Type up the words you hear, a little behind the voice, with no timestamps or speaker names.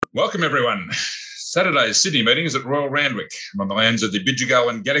Welcome, everyone. Saturday's Sydney meeting is at Royal Randwick on the lands of the Bidjigal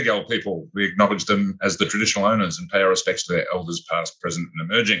and Gadigal people. We acknowledge them as the traditional owners and pay our respects to their elders past, present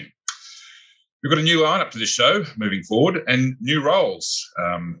and emerging. We've got a new lineup to this show moving forward and new roles.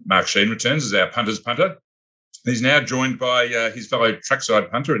 Mark Sheen returns as our punter's punter. He's now joined by his fellow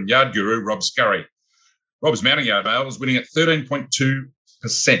trackside punter and yard guru, Rob Scurry. Rob's mounting yard mail is winning at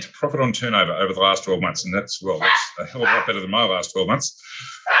 13.2% profit on turnover over the last 12 months. And that's a hell of a lot better than my last 12 months.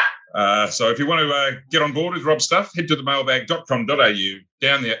 So if you want to get on board with Rob's stuff, head to themailbag.com.au,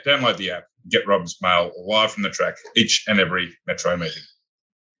 download the app, get Rob's mail live from the track each and every Metro meeting.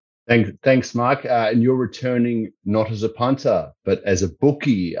 Thanks, Mark. And you're returning not as a punter, but as a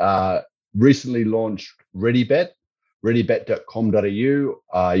bookie. Recently launched ReadyBet, readybet.com.au.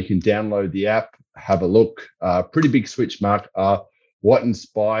 You can download the app, have a look. Pretty big switch, Mark. What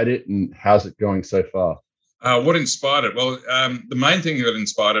inspired it and how's it going so far? What inspired it? Well, the main thing that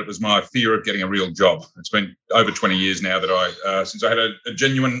inspired it was my fear of getting a real job. It's been over 20 years now that since I had a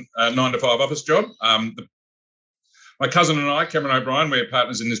genuine 9-to-5 office job. My cousin and I, Cameron O'Brien, we're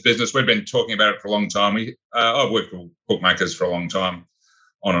partners in this business. We've been talking about it for a long time. I've worked with bookmakers for a long time,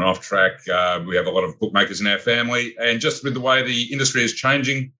 on and off track. We have a lot of bookmakers in our family. And just with the way the industry is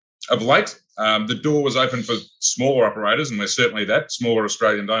changing of late, the door was open for smaller operators, and we're certainly that, smaller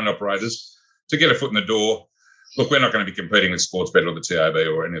Australian-owned operators, to get a foot in the door. Look, we're not going to be competing with Sportsbet or the TAB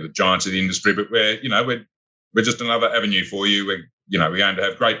or any of the giants of the industry, but we're just another avenue for you. We're going to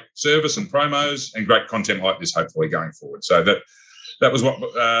have great service and promos and great content like this, hopefully going forward. So that was what.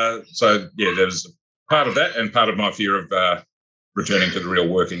 There was part of that and part of my fear of returning to the real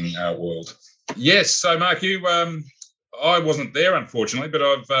working world. Yes. So, Mark, I wasn't there, unfortunately,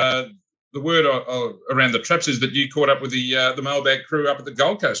 but the word around the traps is that you caught up with the mailbag crew up at the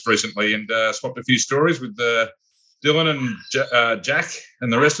Gold Coast recently and swapped a few stories with Dylan and Jack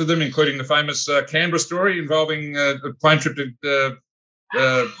and the rest of them, including the famous Canberra story involving a plane trip to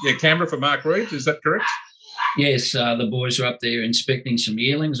Canberra for Mark Reed. Is that correct? Yes, the boys were up there inspecting some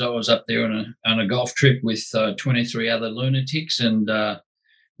yearlings. I was up there on a golf trip with 23 other lunatics and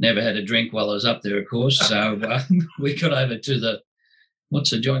never had a drink while I was up there, of course. So we got over to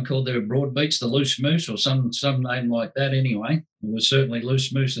what's the joint called there, Broadbeach, the Loose Moose, or some name like that anyway. It was certainly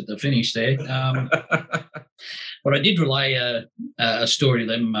Loose Moose at the finish there. But I did relay a story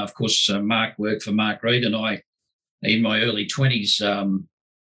to them. Of course, Mark worked for Mark Reed, and I, in my early 20s,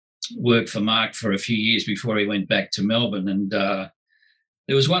 worked for Mark for a few years before he went back to Melbourne. And there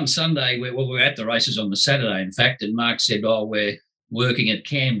was one Sunday where we were at the races on the Saturday, in fact, and Mark said, we're working at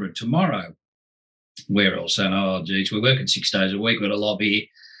Canberra tomorrow. Where else? And, we're working 6 days a week with a lobby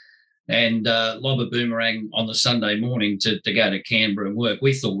and lob a boomerang on the Sunday morning to go to Canberra and work.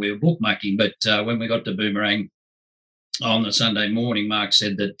 We thought we were bookmaking, but when we got to Boomerang on the Sunday morning, Mark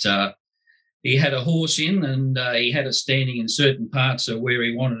said that he had a horse in and he had us standing in certain parts of where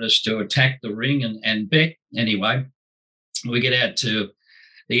he wanted us to attack the ring and bet. Anyway, we get out to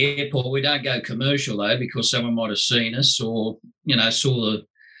the airport. We don't go commercial, though, because someone might have seen us or, saw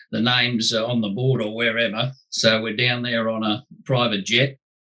the names on the board or wherever. So we're down there on a private jet,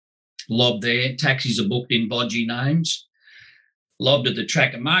 lobbed there. Taxis are booked in bodgy names, lobbed at the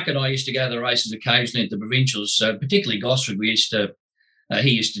track. And Mark and I used to go to the races occasionally at the provincials, so particularly Gosford. He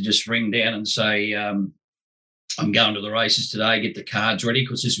used to just ring down and say, I'm going to the races today, get the cards ready,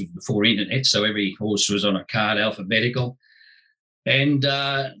 because this was before internet, so every horse was on a card, alphabetical. And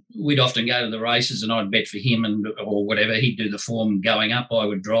we'd often go to the races and I'd bet for him or whatever. He'd do the form going up, I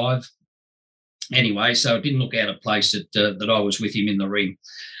would drive. Anyway, so it didn't look out of place that I was with him in the ring.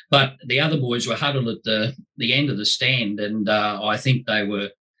 But the other boys were huddled at the end of the stand, and I think they were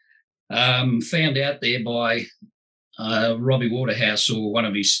found out there by Robbie Waterhouse, or one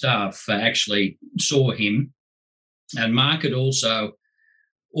of his staff actually saw him. And Mark had also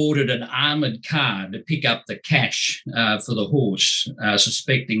ordered an armoured car to pick up the cash for the horse,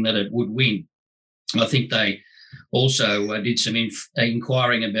 suspecting that it would win. I think they also did some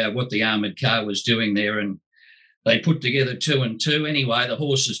inquiring about what the armoured car was doing there, and they put together 2 and 2. Anyway, the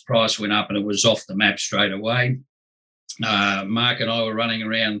horse's price went up and it was off the map straight away. Mark and I were running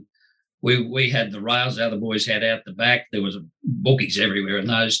around. We had the rails, the other boys had out the back. There was bookies everywhere in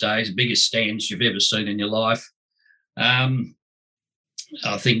those days, biggest stands you've ever seen in your life.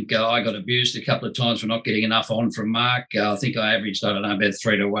 I think I got abused a couple of times for not getting enough on from Mark. I think I averaged, about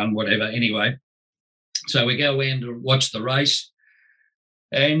 3-1, whatever. Anyway, so we go around to watch the race,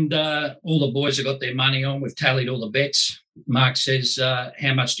 and all the boys have got their money on. We've tallied all the bets. Mark says,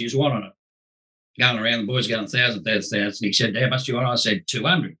 how much do you want on it? Going around, the boys going 1,000. He said, how much do you want? I said,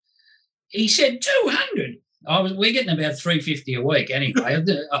 200. He said, 200? We're getting about $350 a week anyway.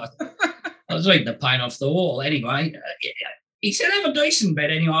 I was eating the paint off the wall anyway. He said, have a decent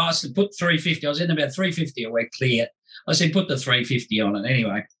bet anyway. I said, put $350. I was in about $350 a week clear. I said, put the $350 on it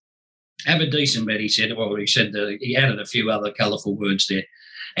anyway. Have a decent bet, he said. Well, he added a few other colourful words there.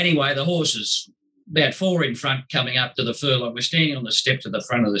 Anyway, the horses, about 4 in front, coming up to the furlong. We're standing on the steps at the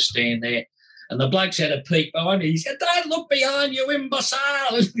front of the stand there, and the bloke's had a peek behind me. He said, don't look behind you,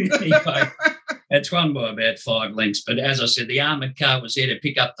 imbecile. Anyway, it's won by about 5 lengths. But as I said, the armoured car was there to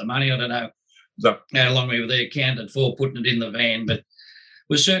pick up the money. I don't know how long we were there counted for, putting it in the van, but it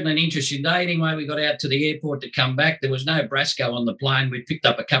was certainly an interesting day. Anyway, we got out to the airport to come back. There was no Brasco on the plane. We picked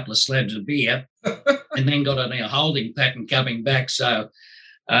up a couple of slabs of beer and then got on our holding pattern coming back. So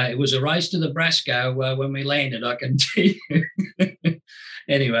it was a race to the Brasco when we landed, I can tell you.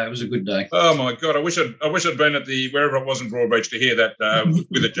 Anyway, it was a good day. Oh my God! I wish I'd been at wherever it was in Broadbeach to hear that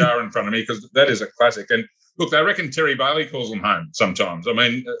with a jar in front of me, because that is a classic. And look, they reckon Terry Bailey calls them home sometimes. I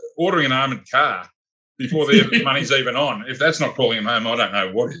mean, ordering an armoured car before the money's even on, if that's not calling him home, I don't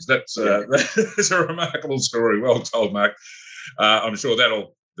know what is. That's a remarkable story. Well told, Mark. I'm sure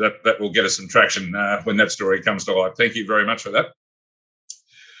that will get us some traction when that story comes to light. Thank you very much for that.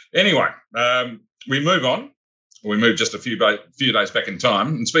 Anyway, we move on. We moved just a few days back in time.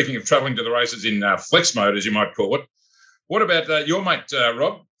 And speaking of travelling to the races in flex mode, as you might call it, what about your mate,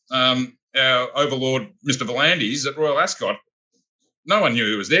 Rob, our overlord, Mr. Volandis at Royal Ascot? No one knew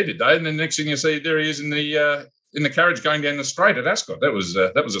he was there, did they? And then next thing you see, there he is in the carriage going down the straight at Ascot. That was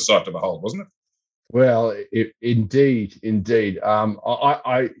a sight to behold, wasn't it? Well, indeed.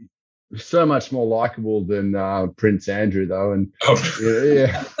 I so much more likable than Prince Andrew, though, and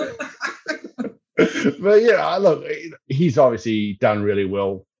yeah. But yeah, look, he's obviously done really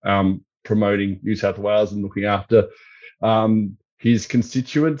well promoting New South Wales and looking after his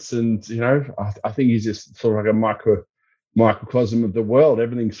constituents, and I think he's just sort of like a microcosm of the world.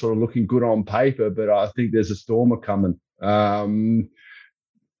 Everything's sort of looking good on paper, but I think there's a storm coming. But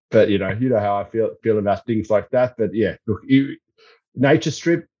you know how I feel about things like that. But yeah, look, Nature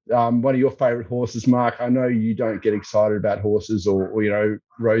Strip. One of your favourite horses, Mark. I know you don't get excited about horses or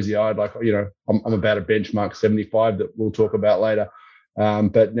rosy-eyed. Like I'm about a benchmark 75 that we'll talk about later.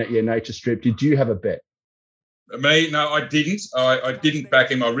 But yeah, Nature Strip. Did you have a bet? Me? No, I didn't. I didn't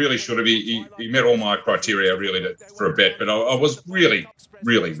back him. I really should have. He met all my criteria really for a bet. But I was really,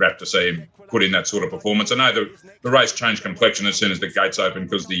 really rapt to see him put in that sort of performance. I know the race changed complexion as soon as the gates opened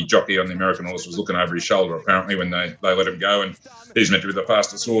because the jockey on the American horse was looking over his shoulder apparently when they let him go, and he's meant to be the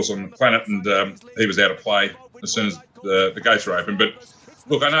fastest horse on the planet, and he was out of play as soon as the gates were open. But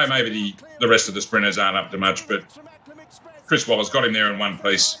look, I know maybe the rest of the sprinters aren't up to much, but Chris Wallace got him there in one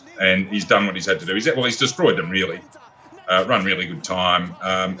piece, and he's done what he's had to do. He's destroyed them really. Run really good time,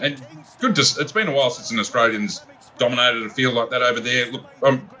 and good. It's been a while since an Australian's dominated a field like that over there. Look,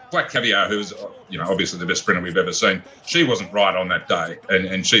 Black Caviar, who's obviously the best sprinter we've ever seen, she wasn't right on that day,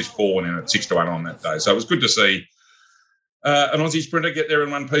 and she's fallen in at 6-1 on that day. So it was good to see an Aussie sprinter get there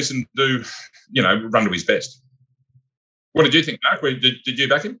in one piece and do, run to his best. What did you think, Mark? Did you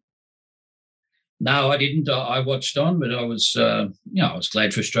back him? No, I didn't. I watched on, but I was, I was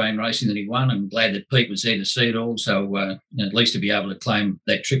glad for Australian racing that he won, and glad that Pete was there to see it all. So at least to be able to claim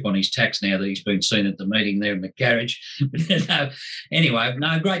that trip on his tax now that he's been seen at the meeting there in the carriage. Anyway,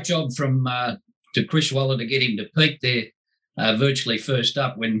 great job from to Chris Waller to get him to Pete there, virtually first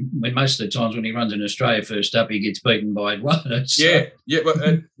up. When most of the times when he runs in Australia first up, he gets beaten by Eduardo. So. Yeah.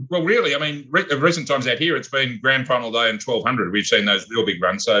 Well, really, I mean, recent times out here, it's been grand final day and 1200. We've seen those real big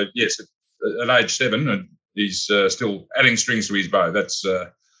runs. So yes. At age 7, and he's still adding strings to his bow. That's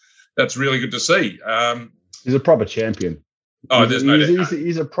really good to see. He's a proper champion. Oh, there's no doubt.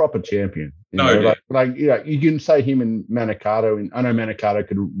 He's a proper champion. You can say him and Manicato. And I know Manicato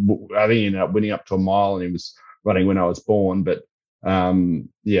I think he ended up winning up to a mile, and he was running when I was born. But I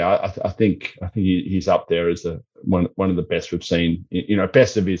think he's up there as one of the best we've seen.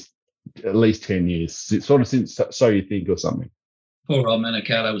 Best of his at least 10 years, sort of since So You Think or something. Poor old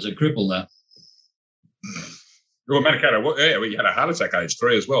Manicato was a cripple, though. Well, Manicato, he had a heart attack age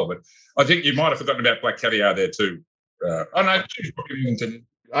 3 as well. But I think you might have forgotten about Black Caviar there too.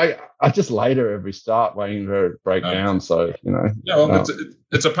 I just later every start waiting for her to break down. So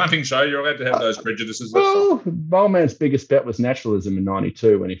it's a punting show. You're allowed to have those prejudices. Well, Bowman's biggest bet was naturalism in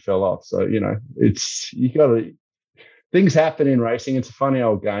 '92 when he fell off. So things happen in racing. It's a funny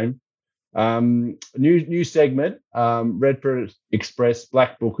old game. New segment, Redford Express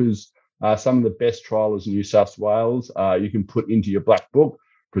Black Bookers, some of the best trialers in New South Wales. You can put into your black book,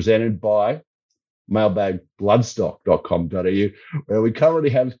 presented by mailbagbloodstock.com.au, where we currently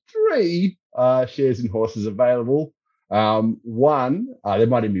have 3 shares and horses available. One, there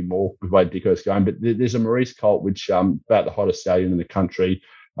might even be more with my Dicko's going, but there's a Maurice colt, which about the hottest stallion in the country,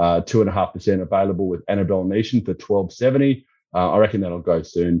 2.5% available with Annabelle Nation for $12.70. I reckon that'll go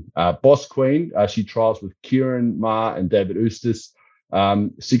soon. Boss Queen, she trials with Kieran Ma and David Eustace,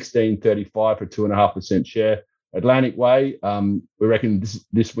 $16.35 for 2.5% share. Atlantic Way, we reckon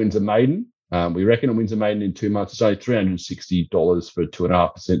this wins a maiden. We reckon it wins a maiden in 2 months. It's only $360 for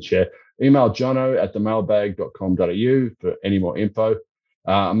 2.5% share. Email jono at themailbag.com.au for any more info.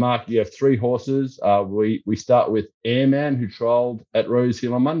 Mark, you have 3 horses. We start with Airman, who trialled at Rose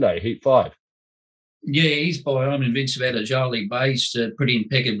Hill on Monday, Heat 5. Yeah, he's by I'm Invincible out of Jolie Base, pretty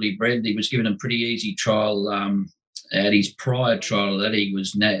impeccably bred. He was given a pretty easy trial at his prior trial that he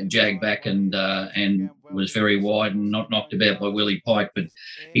was jagged back and was very wide and not knocked about by Willie Pike. But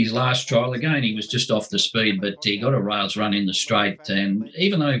his last trial, again, he was just off the speed, but he got a rails run in the straight. And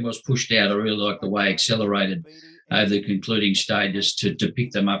even though he was pushed out, I really like the way he accelerated over the concluding stages to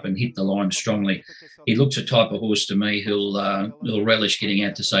pick them up and hit the line strongly. He looks a type of horse to me who'll relish getting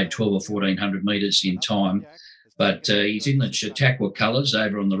out to, say, 12 or 1,400 metres in time. But he's in the Chautauqua colours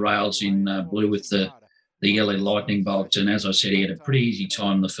over on the rails in blue with the yellow lightning bolt. And as I said, he had a pretty easy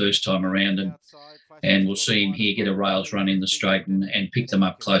time the first time around. And we'll see him here get a rails run in the straight and pick them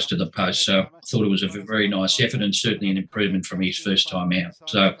up close to the post. So I thought it was a very nice effort and certainly an improvement from his first time out.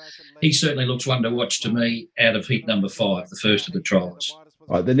 So he certainly looks one to watch to me out of heat number 5, the first of the trials.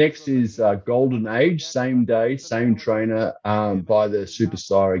 All right, the next is Golden Age, same day, same trainer, by the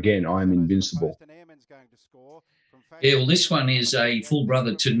Superstar again, I Am Invincible. Yeah, well, this one is a full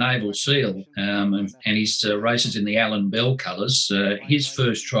brother to Naval Seal, and his races in the Alan Bell colours. His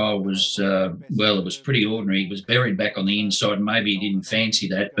first trial was, it was pretty ordinary. He was buried back on the inside, and maybe he didn't fancy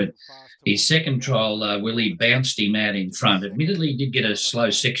that. But his second trial, Willie bounced him out in front. Admittedly, he did get a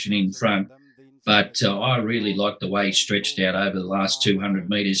slow section in front, but I really liked the way he stretched out over the last 200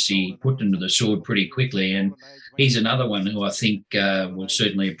 metres. He put them to the sword pretty quickly, and he's another one who I think will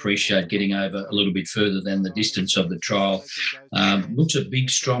certainly appreciate getting over a little bit further than the distance of the trial. Looks a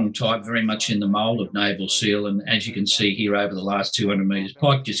big, strong type, very much in the mould of Naval Seal. And as you can see here over the last 200 metres,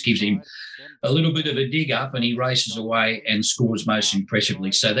 Pike just gives him a little bit of a dig up and he races away and scores most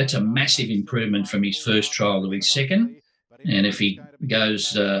impressively. So that's a massive improvement from his first trial to his second. And if he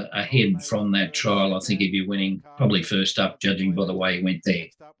goes ahead from that trial, I think he'd be winning probably first up, judging by the way he went there.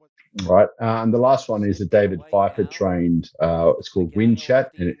 Right. And the last one is a David Pfeiffer trained. It's called Wind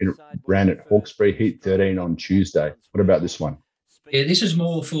Chat, and it ran at Hawkesbury Heat 13 on Tuesday. What about this one? Yeah, this is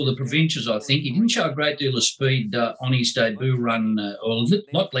more for the provincials, I think. He didn't show a great deal of speed on his debut run, or a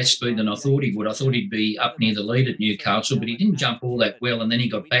lot less speed than I thought he would. I thought he'd be up near the lead at Newcastle, but he didn't jump all that well, and then he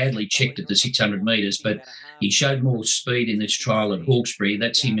got badly checked at the 600 metres. But he showed more speed in this trial at Hawkesbury.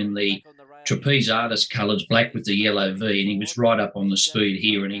 That's him in the Trapeze Artist colours, black with the yellow V, and he was right up on the speed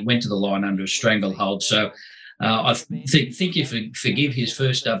here, and he went to the line under a stranglehold. So I think you forgive his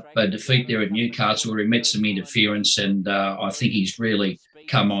first up defeat there at Newcastle, where he met some interference, and I think he's really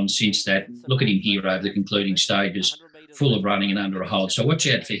come on since that. Look at him here over the concluding stages, full of running and under a hold. So watch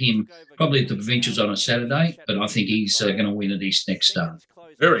out for him, probably at the provincials on a Saturday, but I think he's going to win at his next start.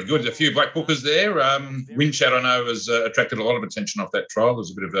 Very good. A few black bookers there. Wind Chat, I know, has attracted a lot of attention off that trial. There was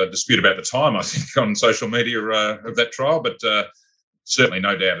a bit of a dispute about the time, I think, on social media of that trial, but certainly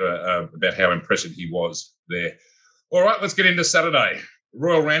no doubt about how impressive he was there. All right, let's get into Saturday.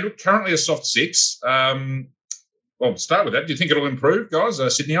 Royal Randwick, currently a soft 6. Well, start with that. Do you think it'll improve, guys,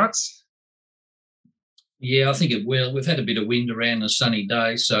 Sydneyites? Yeah, I think it will. We've had a bit of wind around a sunny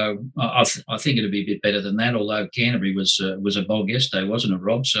day, so I think it'll be a bit better than that, although Canterbury was a bog yesterday, wasn't it,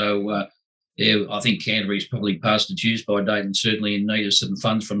 Rob? So, I think Canterbury's probably past the dues by date and certainly in need of some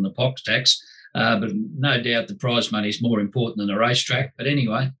funds from the POX tax. But no doubt the prize money is more important than the racetrack. But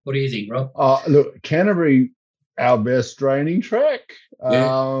anyway, what do you think, Rob? Look, Canterbury, our best training track,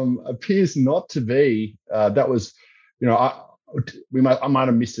 appears not to be. That was, I might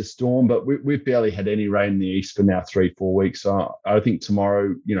have missed a storm, but we've barely had any rain in the east for now 3-4 weeks. So I think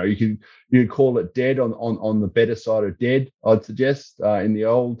tomorrow, you can call it dead on the better side of dead, I'd suggest, in the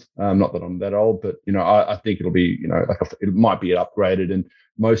old. Not that I'm that old, but I think it'll be it might be upgraded, and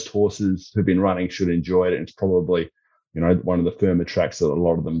most horses who've been running should enjoy it. And it's probably one of the firmer tracks that a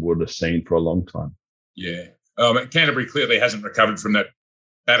lot of them would have seen for a long time. Yeah, Canterbury clearly hasn't recovered from that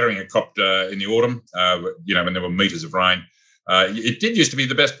battering it copped in the autumn. When there were metres of rain. It did used to be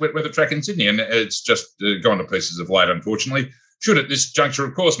the best wet weather track in Sydney, and it's just gone to pieces of late, unfortunately. Should at this juncture,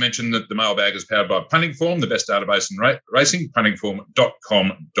 of course, mention that the mailbag is powered by Punting Form, the best database in racing,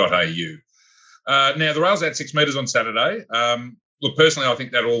 puntingform.com.au. Now, the rail's at 6 metres on Saturday. Look, personally, I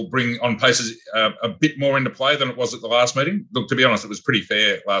think that'll bring on paces a bit more into play than it was at the last meeting. Look, to be honest, it was pretty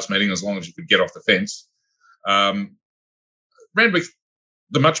fair last meeting as long as you could get off the fence. Randwick,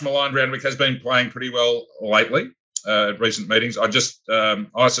 the much maligned Randwick, has been playing pretty well lately at recent meetings. I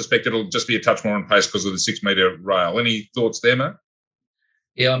suspect it'll just be a touch more on pace because of the 6 metre rail. Any thoughts there, Matt?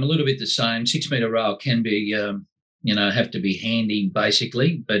 Yeah, I'm a little bit the same. 6 metre rail can be, have to be handy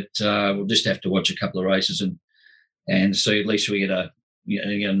basically, but we'll just have to watch a couple of races and see. At least we get a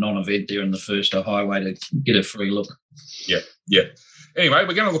non-event there in the first, a highway to get a free look. Yeah. Anyway,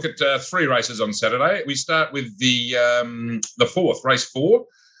 we're going to look at 3 races on Saturday. We start with the 4th, race 4.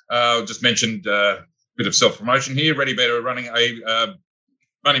 Just mentioned a bit of self-promotion here. Ready Bet are running a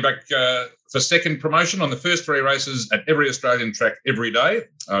money back for second promotion on the first 3 races at every Australian track every day.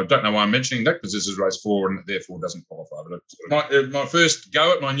 I don't know why I'm mentioning that because this is race 4 and therefore doesn't qualify. But my first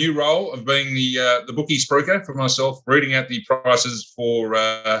go at my new role of being the bookie spruiker for myself, reading out the prices for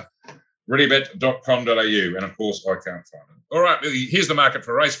readybet.com.au, and of course I can't find them. All right, here's the market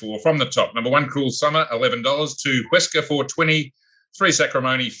for race 4 from the top. Number 1, Cruel Summer, $11. 2, Huesca, $4.20. 3,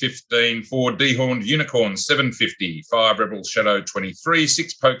 Sacramone, $15. 4, Dehorned Unicorn, $7.50. 5, Rebel Shadow, $23.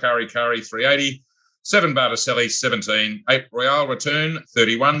 6, Pokari Kari, $3.80. 7, Barticelli, $17. 8, Royale Return,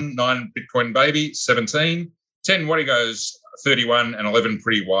 $31. 9, Bitcoin Baby, $17. 10, What He Goes, $31. And 11,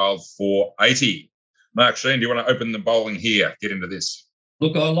 Pretty Wild, $4.80. Mark Sheen, do you want to open the bowling here? Get into this.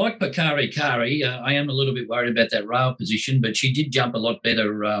 Look, I like Pokari Kari. I am a little bit worried about that rail position, but she did jump a lot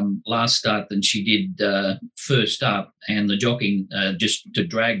better last start than she did first up, and the jockeying just to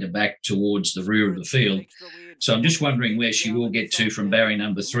drag her back towards the rear of the field. So I'm just wondering where she will get to from barrier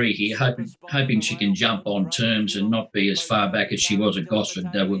number 3 here, hoping she can jump on terms and not be as far back as she was at Gosford.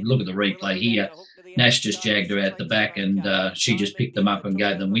 We'll look at the replay here. Nash just jagged her out the back, and she just picked them up and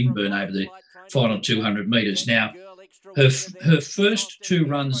gave them windburn over the final 200 metres. Now, her first 2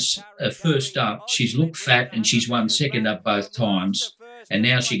 runs, first up, she's looked fat and she's won second up both times. And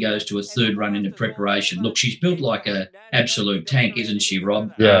now she goes to a 3rd run into preparation. Look, she's built like a absolute tank, isn't she,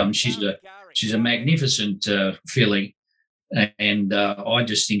 Rob? Yeah. She's a magnificent filly, and I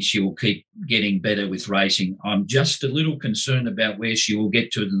just think she will keep getting better with racing. I'm just a little concerned about where she will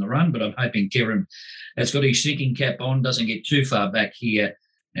get to in the run, but I'm hoping Kieran has got his thinking cap on, doesn't get too far back here.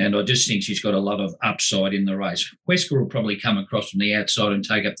 And I just think she's got a lot of upside in the race. Huesca will probably come across from the outside and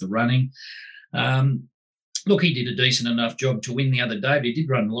take up the running. Look, he did a decent enough job to win the other day, but he did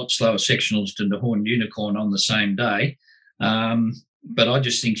run a lot slower sectionals than the Horned Unicorn on the same day. But I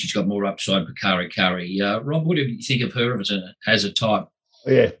just think she's got more upside for Pokari Kari. Rob, what do you think of her as a type?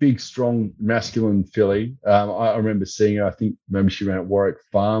 Yeah, big, strong, masculine filly. I remember seeing her. I think maybe she ran at Warwick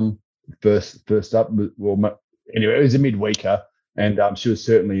Farm first up. Well, anyway, it was a midweeker. And she was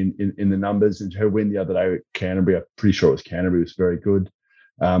certainly in the numbers. And her win the other day at Canterbury, I'm pretty sure it was Canterbury, was very good.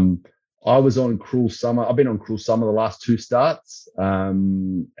 I was on Cruel Summer. I've been on Cruel Summer the last 2 starts.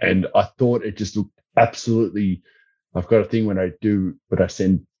 And I thought it just looked absolutely. I've got a thing when I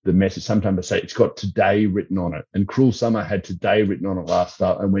send the message, sometimes I say it's got today written on it. And Cruel Summer had today written on it last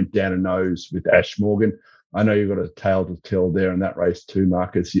start and went down a nose with Ash Morgan. I know you've got a tale to tell there in that race too,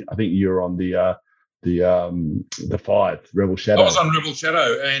 Marcus. I think you're on the 5, Rebel Shadow. I was on Rebel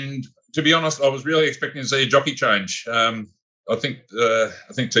Shadow, and to be honest, I was really expecting to see a jockey change. I think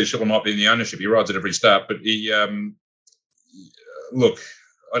T. Schiller might be in the ownership. He rides at every start, but he look.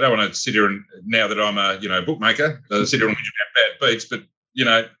 I don't want to sit here and now that I'm a bookmaker, sit here and whinge about bad beats, but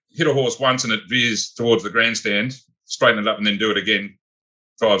hit a horse once and it veers towards the grandstand, straighten it up and then do it again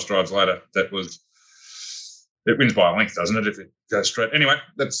 5 strides later. It wins by a length, doesn't it? If it goes straight. Anyway,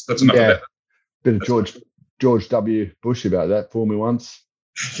 that's enough about that. Bit of George W. Bush about that. Fool me once,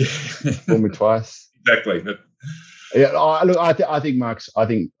 fool me twice. Exactly. Yeah, look, I think Mark's. I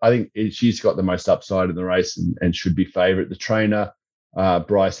think she's got the most upside in the race and should be favourite. The trainer,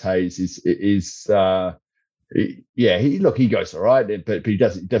 Bryce Hayes, he goes all right, but he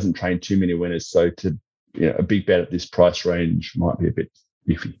doesn't train too many winners. So a big bet at this price range might be a bit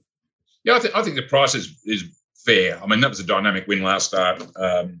iffy. Yeah, I think the price is fair. I mean, that was a dynamic win last start.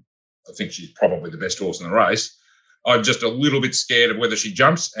 I think she's probably the best horse in the race. I'm just a little bit scared of whether she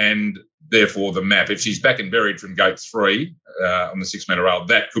jumps and therefore the map. If she's back and buried from gate 3 on the 6 metre rail,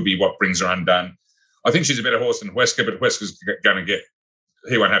 that could be what brings her undone. I think she's a better horse than Huesca, but Huesca's going to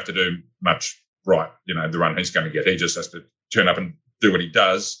he won't have to do much right, the run he's going to get. He just has to turn up and do what he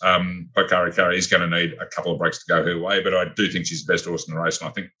does. Pokari Kari is going to need a couple of breaks to go her way, but I do think she's the best horse in the race, and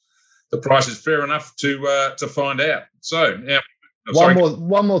I think the price is fair enough to find out. So now,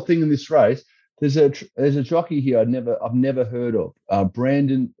 one more thing in this race. There's a jockey here I've never heard of,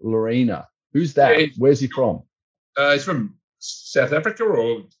 Brandon Lorena. Who's that? Yeah, Where's he from? He's from South Africa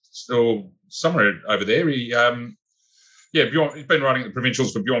or somewhere over there. He's been riding the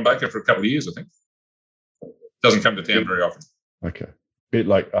provincials for Bjorn Baker for a couple of years, I think. Doesn't come to town very often. Okay. Bit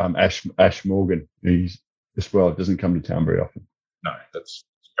like Ash Morgan. He's as well, doesn't come to town very often. No, that's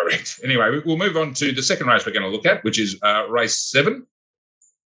correct. Anyway, we'll move on to the second race we're going to look at, which is race 7,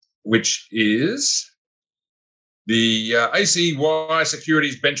 which is the ACY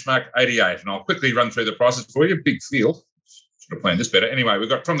Securities Benchmark 88. And I'll quickly run through the prices for you. Big field. Should have planned this better. Anyway, we've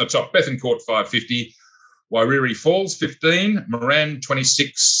got from the top, Bethencourt 550, Wairiri Falls 15, Moran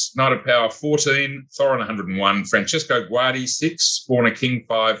 26, Knight of Power 14, Thorin 101, Francesco Guardi 6, Borna King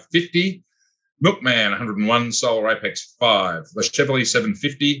 550, Milkman 101, Solar Apex 5, Le Chevalier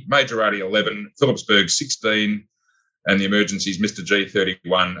 750, Majorati 11, Phillipsburg 16, and the emergencies Mr. G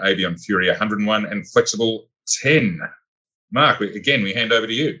 31, Avion Fury 101, and Flexible 10. Mark, again, we hand over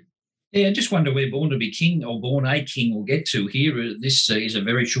to you. Yeah, I just wonder where Born to be King or Born a King will get to here. This is a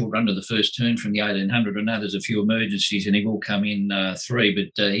very short run to the first turn from the 1800. I know there's a few emergencies and he will come in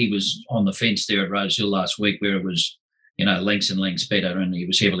 3, but he was on the fence there at Rosehill last week where it was, lengths and lengths better, and he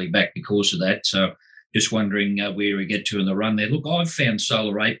was heavily back because of that. So just wondering where he get to in the run there. Look, I've found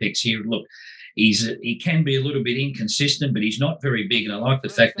Solar Apex here. Look, he can be a little bit inconsistent, but he's not very big. And I like the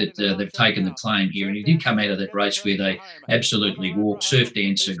fact that they've taken the claim here. And he did come out of that race where they absolutely walked. Surf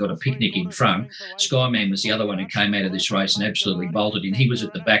Dancer got a picnic in front. Skyman was the other one who came out of this race and absolutely bolted in. He was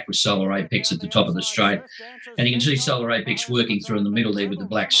at the back with Solar Apex at the top of the straight. And you can see Solar Apex working through in the middle there with the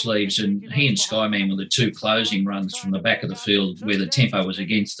black sleeves. And he and Skyman were the two closing runs from the back of the field where the tempo was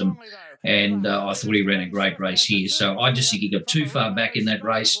against them. And I thought he ran a great race here. So I just think he got too far back in that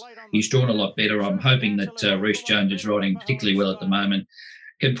race. He's drawn a lot better. I'm hoping that Reece Jones is riding particularly well at the moment.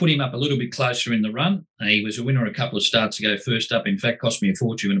 Can put him up a little bit closer in the run. He was a winner a couple of starts ago, first up. In fact, cost me a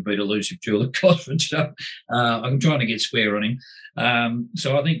fortune and beat Elusive Jewel at Gosford. So I'm trying to get square on him.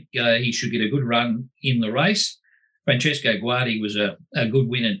 So I think he should get a good run in the race. Francesco Guardi was a good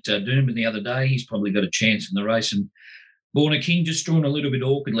win at Doomben the other day. He's probably got a chance in the race. And Borna King just drawn a little bit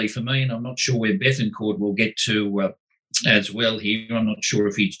awkwardly for me, and I'm not sure where Bethencourt will get to as well here. I'm not sure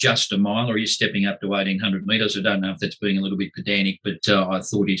if he's just a mile or he's stepping up to 1,800 metres. I don't know if that's being a little bit pedantic, but I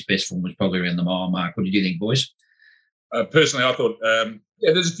thought his best form was probably around the mile mark. What did you think, boys? Personally, I thought,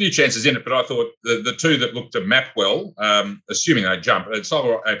 there's a few chances in it, but I thought the two that looked to map well, assuming they jump,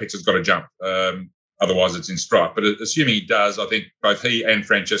 Solar Apex has got to jump. Otherwise, it's in stripe. But assuming he does, I think both he and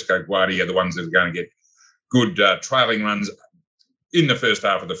Francesco Guardi are the ones that are going to get good trailing runs in the first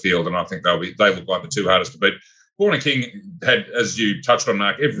half of the field, and I think they look like the two hardest to beat. Borna King had, as you touched on,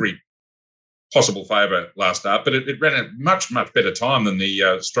 Mark, every possible favour last start, but it ran a much, much better time than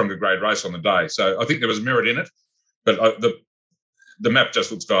the stronger grade race on the day. So I think there was merit in it, but the map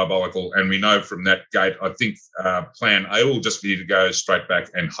just looks diabolical, and we know from that gate, I think plan A will just be to go straight back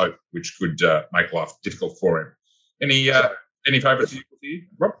and hope, which could make life difficult for him. Any favourites for you,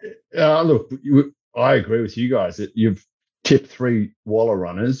 Rob? Look, I agree with you guys that you've tipped 3 Waller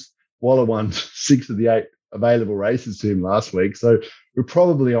runners. Waller won 6 of the 8 available races to him last week, so we're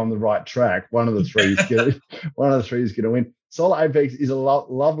probably on the right track. One of the three is going to win. Solar Apex is a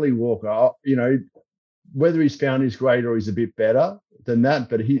lovely walker. Whether he's found his grade or he's a bit better than that,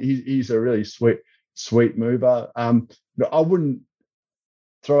 but he's a really sweet mover. I wouldn't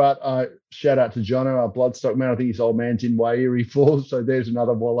throw out shout out to Jono, our Bloodstock man. I think his old man's in Wairiri Falls, so there's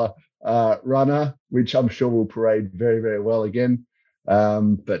another Waller runner, which I'm sure will parade very, very well again.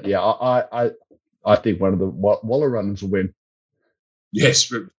 But yeah, I think one of the Waller runners will win.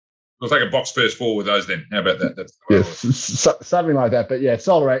 Yes, we'll take a box first 4 with those then. How about that? That's something like that. But yeah,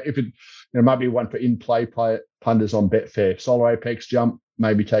 Solar, if it might be one for in-play punters on Betfair. Solar Apex jump,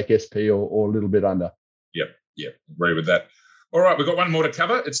 maybe take SP or a little bit under. Yep, agree with that. All right, we've got one more to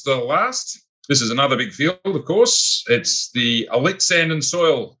cover. It's the last. This is another big field, of course. It's the Elite Sand and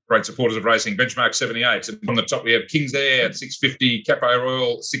Soil, great supporters of racing, benchmark 78. And on the top, we have King's Air at 650, Capo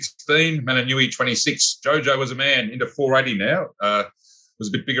Royal 16, Mananui 26. Jojo was a man into 480 now. Was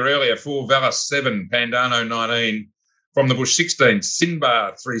a bit bigger earlier. 4 Valas 7, Pandano 19, From the Bush 16,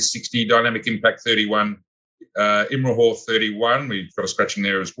 Sinbar 360, Dynamic Impact 31, Imrahor 31. We've got a scratching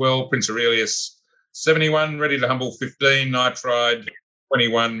there as well. Prince Aurelius 71, Ready to Humble 15, Nitride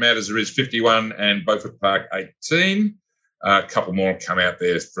 21, Mad as There Is 51, and Beaufort Park 18. A couple more come out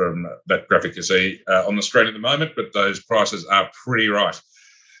there from that graphic you see on the screen at the moment, but those prices are pretty right.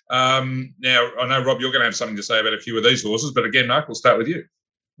 Now, I know, Rob, you're going to have something to say about a few of these horses, but again, Mark, we'll start with you.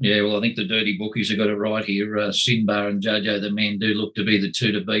 Yeah, well, I think the dirty bookies have got it right here. Sinbar and Jojo, the men, do look to be the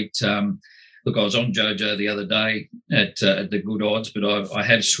two to beat. Look, I was on Jojo the other day at the good odds, but I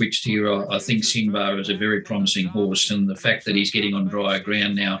have switched here. I think Sinbar is a very promising horse, and the fact that he's getting on drier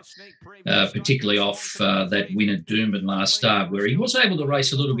ground now, particularly off that win at Doomben last start, where he was able to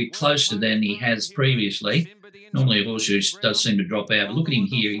race a little bit closer than he has previously. Normally a horse who does seem to drop out. Look at him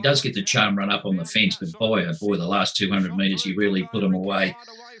here. He does get the charm run up on the fence, but boy, oh boy, the last 200 metres, he really put him away.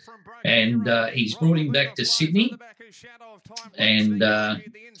 And he's brought him back to Sydney, and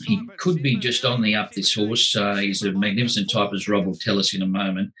he could be just on the up, this horse. He's a magnificent type, as Rob will tell us in a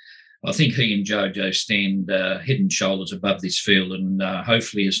moment. I think he and Jojo stand head and shoulders above this field, and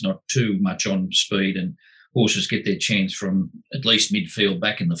hopefully it's not too much on speed, and horses get their chance from at least midfield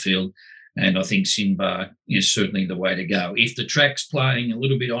back in the field. And I think Sinbar is certainly the way to go. If the track's playing a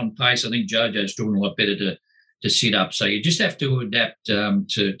little bit on pace, I think Jojo's doing a lot better to sit up. So you just have to adapt to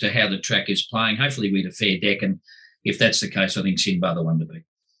how the track is playing. Hopefully we had a fair deck, and if that's the case, I think Sinbar the one to beat.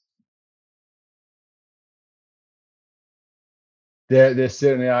 There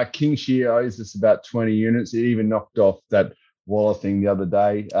certainly are. King Shear owes us about 20 units. It even knocked off that Waller thing the other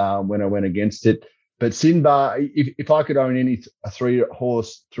day when I went against it. But Sinbar, if I could own a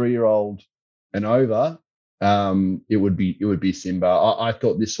 3-year-old and over, it would be Sinbar. I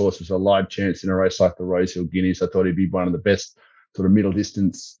thought this horse was a live chance in a race like the Rosehill Guineas. I thought he'd be one of the best sort of middle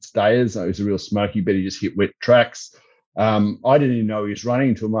distance stayers. It was a real smoky, but he just hit wet tracks. I didn't even know he was running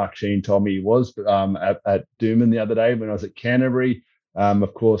until Mark Sheen told me he was at Doomben the other day when I was at Canterbury.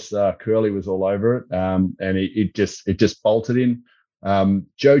 Of course, Curly was all over it, and it just bolted in.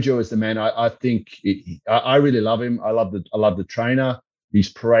 Jojo is the man. I think I really love him. I love the trainer. He's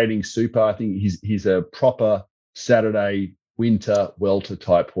parading super. I think he's a proper Saturday winter welter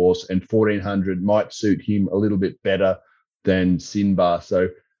type horse, and 1400 might suit him a little bit better than Sinbar. So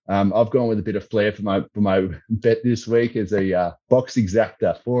I've gone with a bit of flair for my bet this week as a box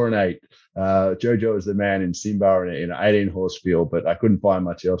exacta 4 and 8. Jojo is the man in Sinbar in an 18 horse field, but I couldn't find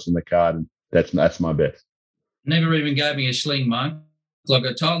much else in the card, and that's my bet. Never even gave me a sling, Mark. Like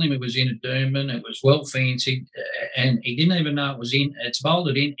I told him it was in at Doomben, it was well fancied, and he didn't even know it was in. It's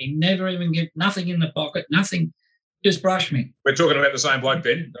bolted in. He never even get nothing in the pocket, nothing. Just brushed me. We're talking about the same bloke,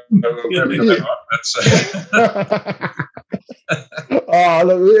 Ben. Oh,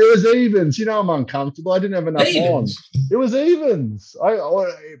 look, it was evens. You know, I'm uncomfortable. I didn't have enough on. It was evens.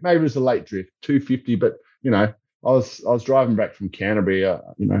 Maybe it was a late drift, 250, but you know, I was driving back from Canterbury. I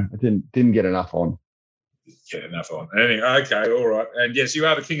didn't get enough on. Get enough on. Anyway, okay, all right. And yes, you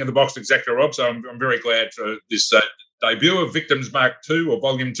are the king of the box exacta, Rob. So I'm very glad for this debut of Victims Mark II or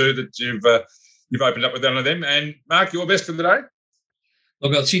Volume 2 that you've opened up with one of them. And Mark, your best for the day?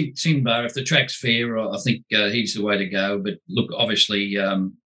 Look, I've seen Sinbar. If the track's fair, I think he's the way to go. But look, obviously,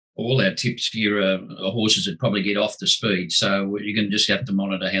 all our tips here are horses that probably get off the speed. So you're going to just have to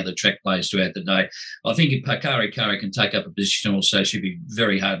monitor how the track plays throughout the day. I think if Pakari Kari can take up a position also, she'll be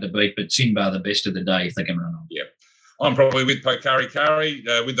very hard to beat. But Sinbar the best of the day if they can run on. Yeah. I'm probably with Pakari Kari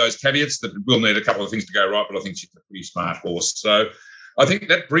with those caveats that we'll need a couple of things to go right, but I think she's a pretty smart horse. So I think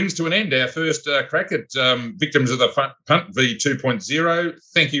that brings to an end our first crack at Victims of the Punt v 2.0.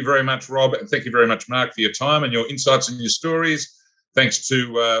 Thank you very much, Rob, and thank you very much, Mark, for your time and your insights and your stories. Thanks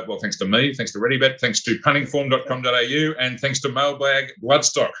to thanks to me, thanks to ReadyBet, thanks to puntingform.com.au, and thanks to Mailbag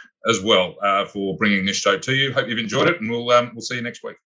Bloodstock as well for bringing this show to you. Hope you've enjoyed it, and we'll see you next week.